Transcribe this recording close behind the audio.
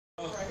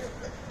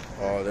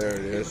Oh, there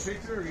it is.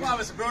 Come on,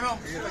 Mr. Bruno.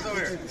 What's over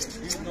here?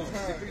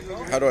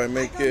 How do I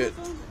make it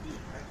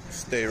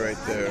stay right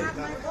there?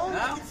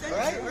 Now?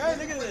 Right,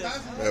 look at this.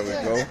 There we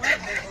go.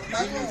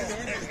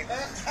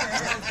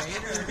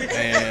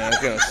 And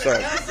it's gonna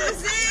suck.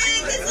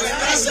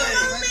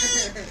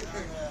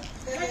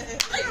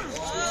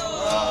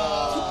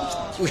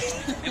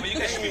 Hey, but you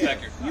guys should be back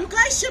here. You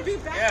guys should be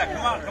back.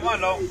 Yeah, come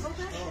on, Lo.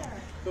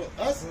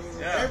 Us?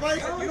 Yeah. Everybody?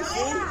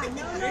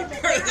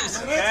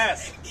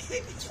 Yes.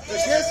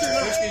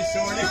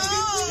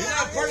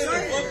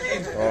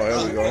 Oh,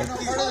 there we go.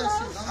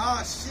 Oh,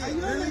 shit.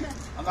 Really?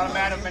 I'm not a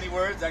man of many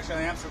words. Actually,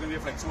 I am. So we're gonna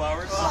be here for like 2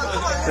 hours.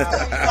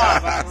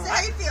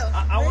 How you feel?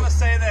 I want to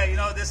say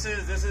that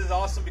this is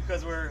awesome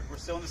because we're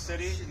still in the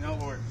city.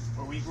 Where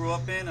we grew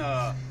up in.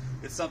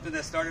 It's something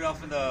that started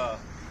off in the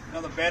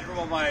bedroom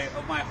of my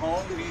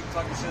home. We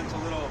talking shit into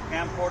a little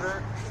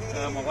camcorder.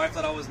 My wife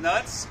thought I was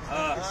nuts.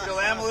 Still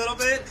am a little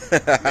bit.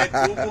 Met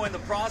Google in the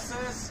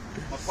process.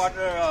 My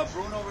partner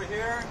Bruno over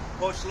here,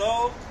 Coach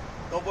Lo,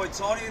 Little Boy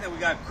Tony, and then we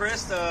got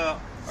Chris,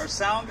 our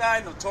sound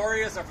guy,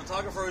 Notorious, our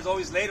photographer who's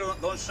always late,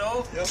 don't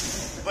show. Yep.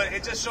 But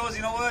it just shows,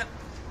 you know what?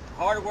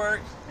 Hard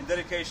work and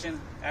dedication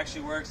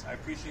actually works. I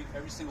appreciate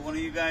every single one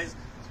of you guys,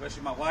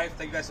 especially my wife.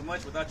 Thank you guys so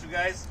much. Without you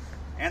guys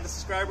and the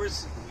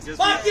subscribers, just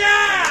fuck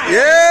yeah!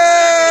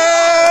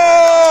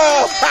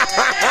 Yeah!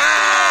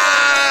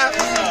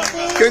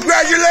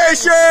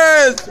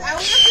 Congratulations!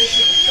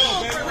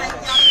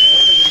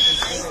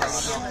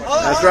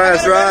 That's right,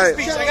 that's right. A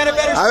ver.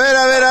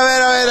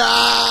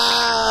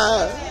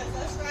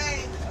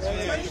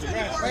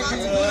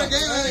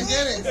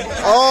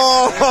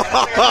 Oh!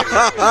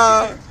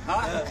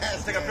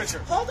 Let's take a picture.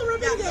 Hold the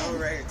ribbon again.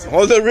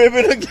 Hold the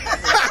ribbon again.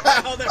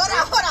 Hold on.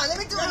 Let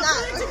me do it now.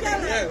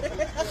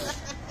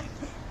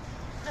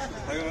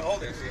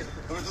 Hold it.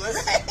 Can we do this?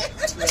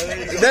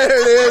 There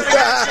it is.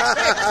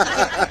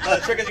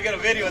 The trick is you get a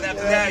video, and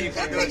after that you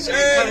can't do it.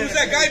 Hey, who's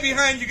that guy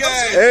behind you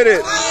guys?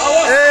 Edit.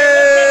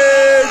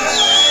 Hey.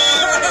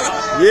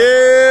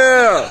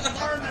 Yeah.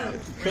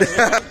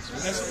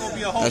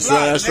 That's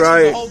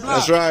right.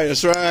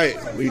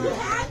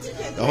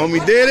 The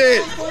homie did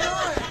it.